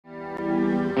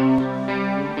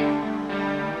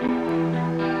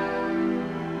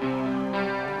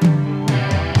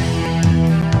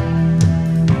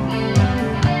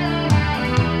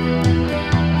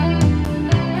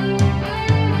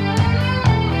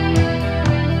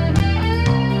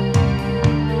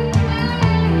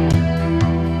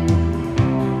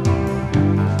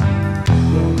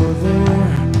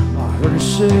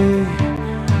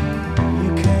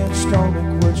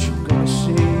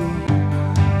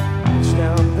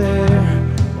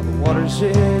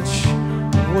water's edge,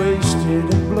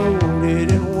 wasted and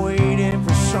bloated and waiting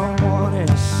for someone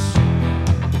else.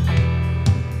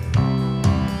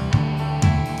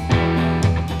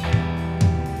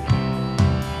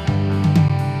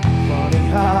 Funny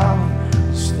how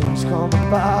these things come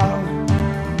about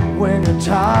when you're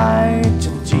tied to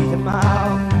the teeth and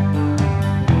mouth.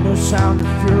 No sound of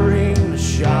fury, no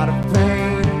shot of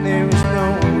pain. There is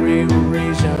no real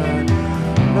reason,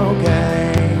 no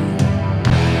gain.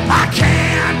 I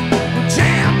can't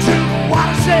pretend to what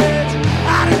I said.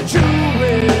 I didn't do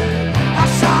it. I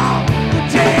saw the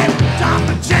dead. Time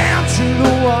to jam to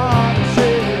the water's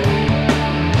edge.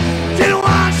 Did what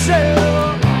I said,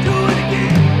 do it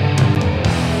again.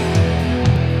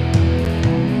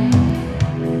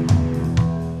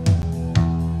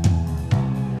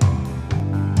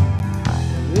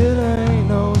 It ain't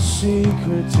no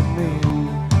secret to me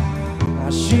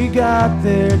how she got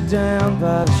there down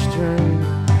by the stream.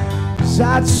 'Cause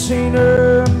I'd seen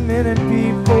her a minute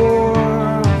before.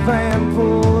 A van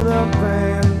pulled up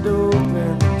and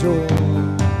opened the door.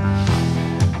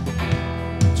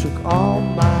 Took all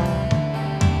mine.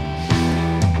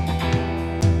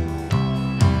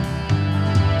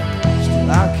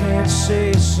 Still I can't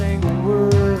say a single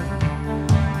word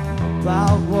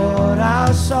about what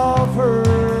I saw of her.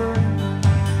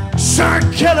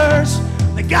 Certain killers,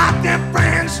 they got their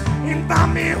friends.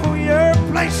 Invite me who your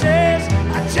place is.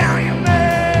 I tell you,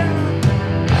 man,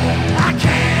 I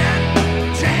can't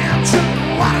jam to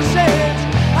what I said.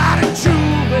 I didn't do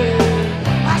it.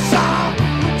 I saw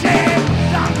the dead.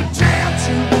 Time to jam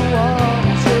to the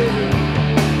water's edge.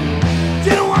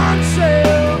 Did one say,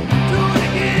 do it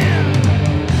again.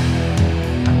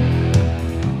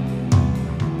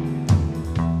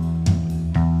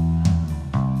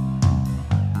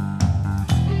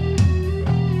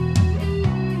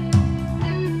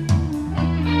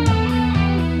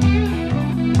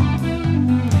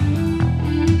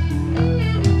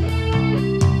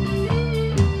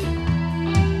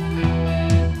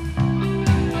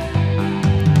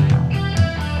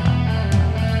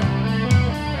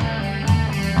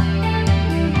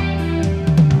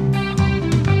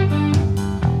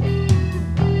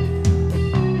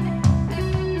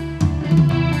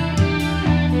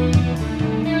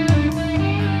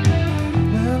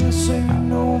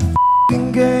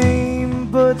 Game,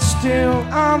 but still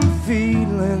I'm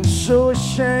feeling so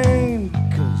ashamed,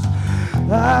 'cause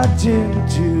I didn't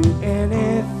do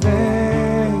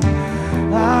anything.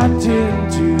 I didn't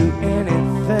do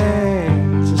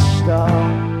anything to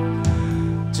stop,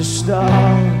 to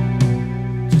stop,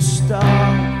 to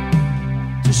stop,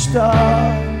 to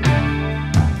stop.